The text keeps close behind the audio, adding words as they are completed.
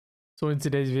So in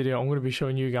today's video, I'm going to be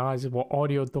showing you guys what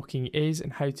audio ducking is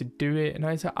and how to do it and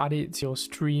how to add it to your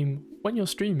stream when you're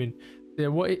streaming.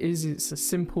 What it is, it's a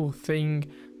simple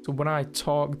thing. So when I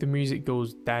talk, the music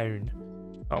goes down.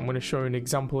 I'm going to show you an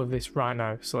example of this right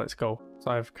now. So let's go. So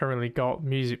I've currently got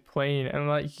music playing, and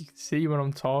like you can see when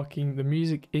I'm talking, the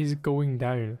music is going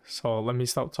down. So let me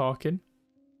stop talking.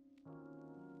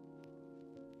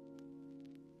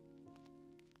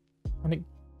 And it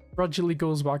gradually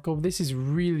goes back up. This is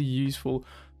really useful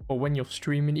for when you're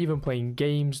streaming, even playing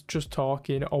games, just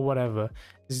talking or whatever.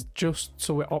 It's just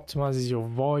so it optimizes your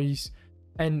voice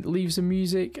and leaves the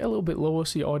music a little bit lower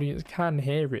so your audience can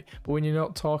hear it. But when you're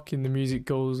not talking, the music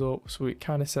goes up, so it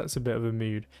kind of sets a bit of a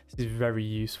mood. This is very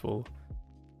useful.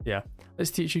 Yeah,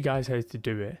 let's teach you guys how to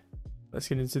do it. Let's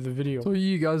get into the video. So what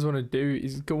you guys want to do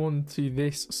is go on to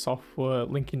this software,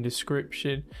 link in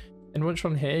description, and once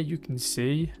you're on here, you can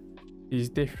see these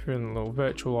different little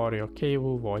virtual audio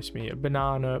cable, voice meter,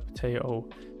 banana, potato,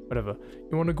 whatever.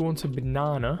 You want to go into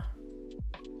banana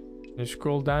and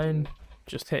scroll down,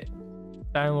 just hit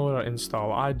download or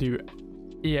install. I do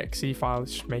exe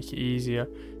files just make it easier.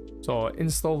 So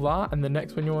install that, and the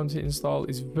next one you want to install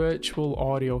is virtual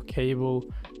audio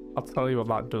cable. I'll tell you what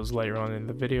that does later on in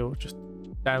the video. Just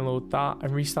download that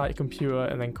and restart your computer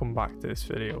and then come back to this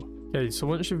video. Okay, so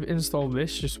once you've installed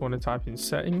this, just want to type in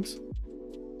settings,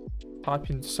 type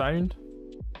in sound,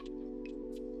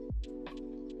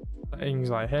 settings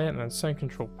like here, and then sound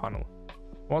control panel.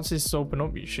 Once this is open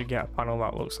up, you should get a panel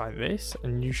that looks like this,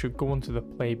 and you should go into the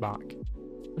playback.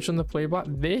 Once on the playback,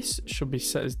 this should be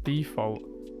set as default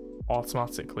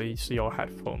automatically, so your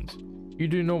headphones. You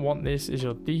do not want this as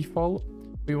your default.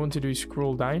 What you want to do is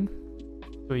scroll down,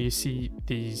 so you see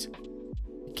these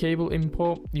cable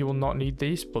input. You will not need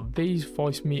these, but these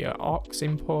voice meter aux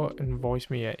input and voice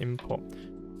meter input.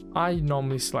 I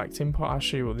normally select input. I'll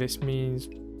show you what this means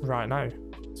right now.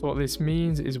 So what this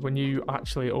means is when you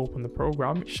actually open the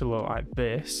program, it should look like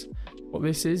this. What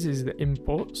this is the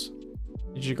inputs.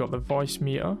 You've got the voice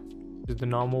meter, which is the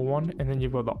normal one, and then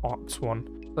you've got the aux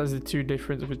one. There's the two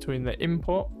differences between the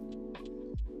input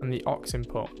and the aux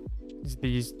input. It's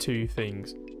these two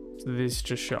things. So this is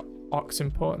just your aux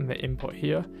input and the input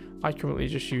here. I currently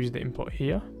just use the input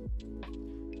here,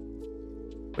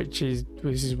 which is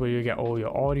where you get all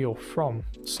your audio from.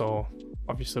 So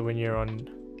obviously when you're on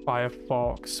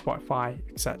Firefox, Spotify,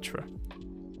 etc.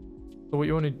 So what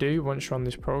you want to do once you're on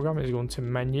this program is go into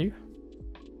menu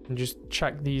and just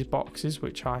check these boxes,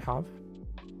 which I have.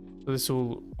 So this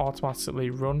will automatically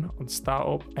run on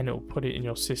startup, and it'll put it in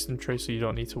your system tray, so you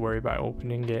don't need to worry about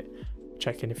opening it,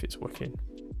 checking if it's working.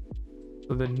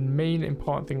 So the main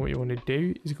important thing what you want to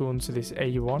do is go into this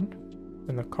A1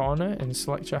 in the corner and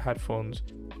select your headphones.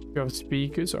 If you have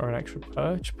speakers or an extra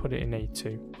perch, put it in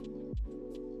A2.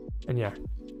 And yeah,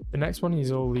 the next one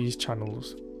is all these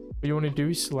channels. What you want to do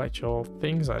is select your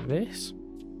things like this,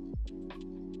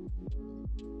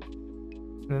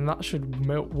 and then that should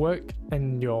work,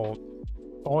 and your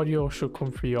audio should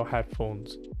come through your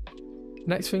headphones.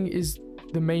 Next thing is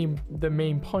the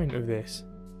main point of this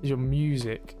is your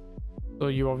music. So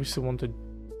you obviously want to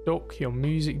duck your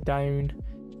music down,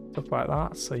 stuff like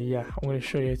that. So yeah, I'm going to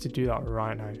show you how to do that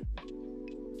right now.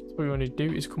 So what you want to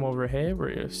do is come over here where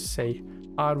it will say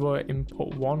hardware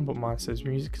input 1, but mine says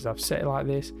music because I've set it like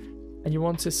this, and you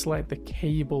want to select the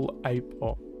cable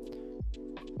output.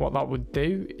 What that would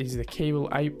do is the cable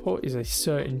output is a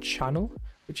certain channel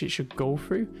which it should go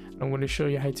through, and I'm going to show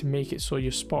you how to make it so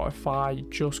your Spotify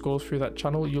just goes through that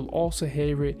channel. You'll also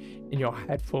hear it in your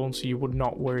headphones, so you would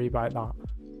not worry about that.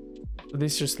 So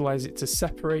this just allows it to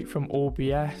separate from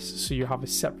OBS, so you have a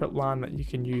separate line that you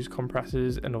can use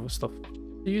compressors and other stuff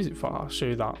to use it for. I'll show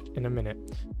you that in a minute.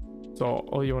 So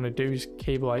all you want to do is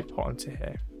cable output onto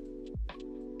here.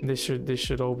 This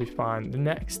should all be fine. The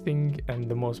next thing and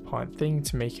the most important thing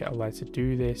to make it allowed to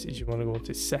do this is you want to go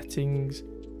into settings,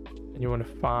 and you want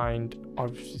to find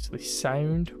obviously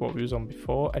sound, what we was on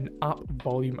before, and app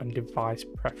volume and device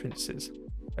preferences.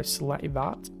 I select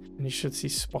that, and you should see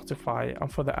Spotify. And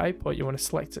for the output, you want to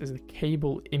select it as the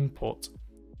cable input.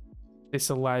 This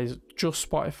allows just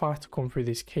Spotify to come through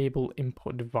this cable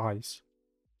input device.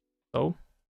 So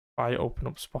I open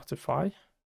up Spotify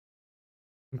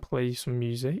and play some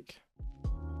music,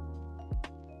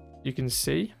 you can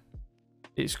see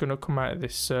it's going to come out of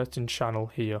this certain channel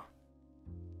here.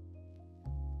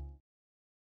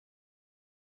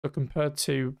 So compared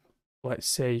to, let's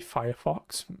say,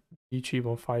 Firefox, YouTube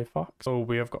on Firefox, so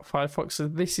we have got Firefox, so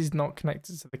this is not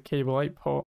connected to the cable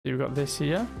output. You've got this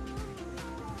here.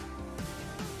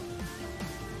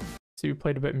 So we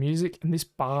played a bit of music, and this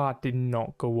bar did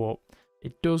not go up.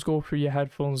 It does go through your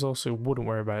headphones though, so wouldn't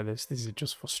worry about this. This is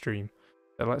just for stream.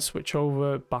 So let's switch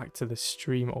over back to the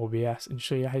stream OBS and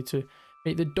show you how to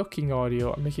make the ducking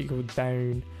audio and make it go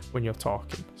down when you're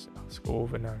talking. So let's go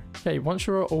over now. Okay, once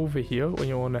you're over here, when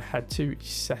you want to head to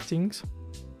settings,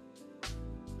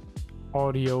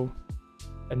 audio,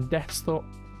 and desktop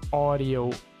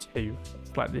audio 2.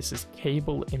 Select this as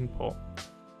cable input.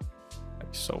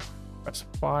 Like so. Press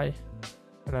apply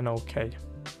and then OK.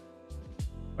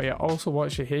 But yeah, also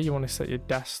once you're here, you want to set your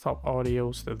desktop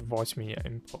audio to the voice meter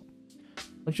input.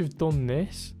 Once you've done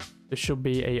this, there should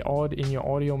be in your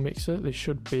audio mixer, there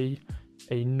should be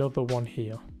another one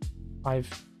here. I've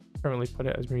currently put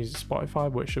it as music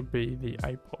Spotify, but it should be the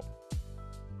output.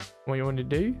 What you want to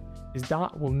do is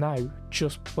that will now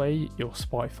just play your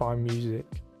Spotify music.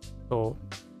 So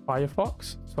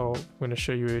Firefox, so I'm going to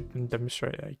show you and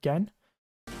demonstrate it again.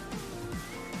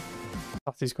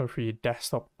 That is going through your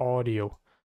desktop audio.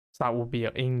 So that will be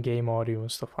your in-game audio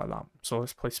and stuff like that. So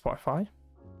let's play Spotify.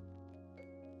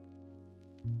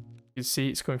 You can see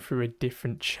it's going through a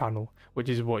different channel, which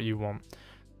is what you want.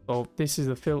 So this is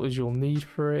the filters you'll need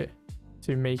for it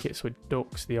to make it so it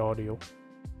ducks the audio.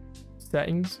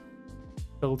 Settings,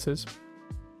 filters,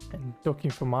 and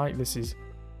ducking for mic. This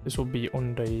will be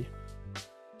under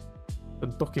the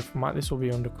ducking for mic. This will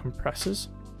be under compressors,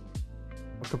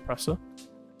 or compressor,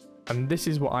 and this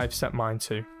is what I've set mine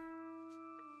to.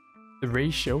 The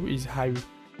ratio is how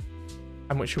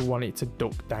much you want it to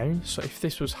duck down. So if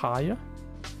this was higher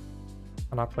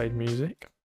and I played music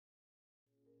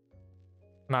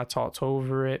and I talked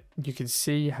over it, you can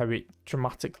see how it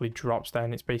dramatically drops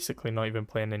down. It's basically not even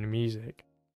playing any music.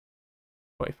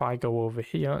 But if I go over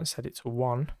here and set it to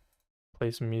 1, play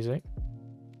some music,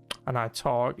 and I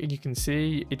talk, you can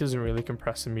see it doesn't really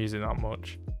compress the music that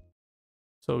much.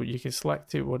 So you can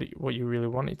select it what you really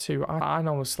want it to. I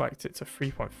normally select it to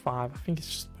 3.5. I think it's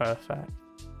just perfect.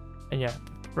 And yeah,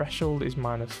 the threshold is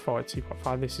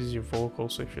 -42.5. This is your vocal,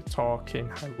 so if you're talking,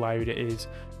 how loud it is,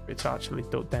 for it to actually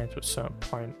duck down to a certain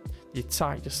point. The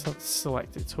attack, just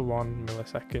select it to 1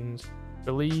 milliseconds.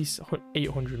 Release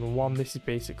 801. This is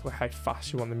basically how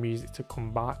fast you want the music to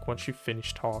come back once you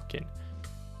finish talking.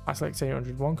 I select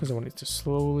 801 because I want it to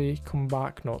slowly come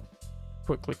back, not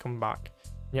quickly come back.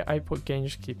 Your output gain,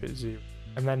 just keep it 0.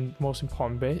 And then most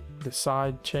important bit, the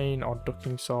side chain or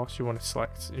ducking source you want to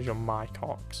select is your mic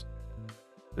aux.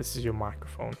 This is your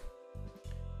microphone.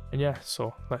 And yeah,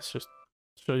 so let's just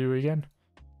show you again.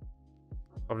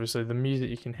 Obviously the music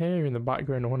you can hear in the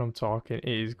background when I'm talking, it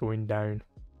is going down.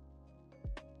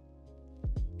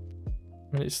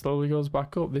 And it slowly goes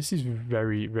back up. This is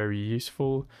very, very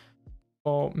useful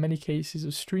for many cases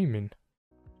of streaming.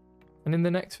 And in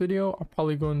the next video, I'm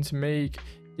probably going to make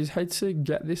is how to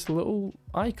get this little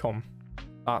icon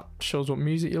that shows what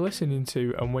music you're listening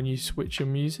to, and when you switch your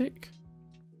music,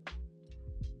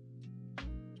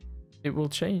 it will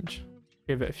change.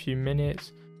 Give it a few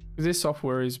minutes, because this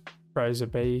software is browser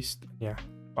based. Yeah,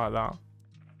 like that.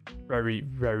 Very,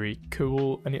 very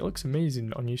cool, and it looks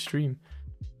amazing on your stream.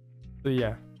 So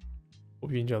yeah,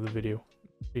 hope you enjoyed the video.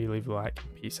 Please leave a like.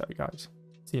 Peace out, guys.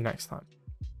 See you next time.